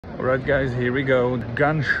Alright guys, here we go.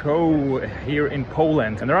 Gun show here in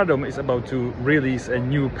Poland. And Radom is about to release a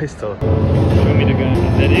new pistol. Show me the gun.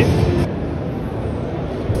 Is that it?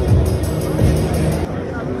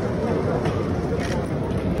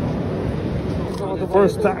 The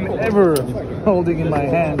first time ever holding in my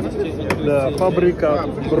hand the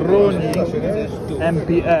Fabryka Broni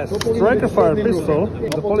MPS striker fire pistol.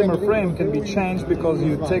 The polymer frame can be changed because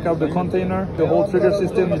you take out the container, the whole trigger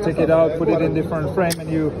system, you take it out, put it in different frame and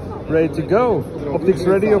you ready to go. Optics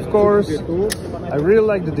ready, of course. I really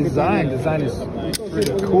like the design. Design is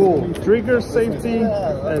really cool. Trigger safety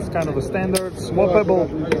as kind of a standard. Swappable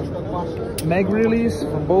mag release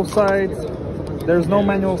from both sides. There's no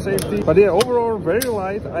manual safety, but yeah, overall very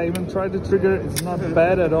light. I even tried the trigger, it's not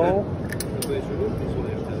bad at all.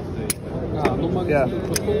 Yeah,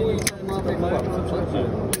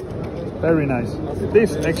 very nice.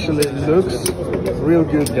 This actually looks real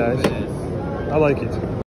good, guys. I like it.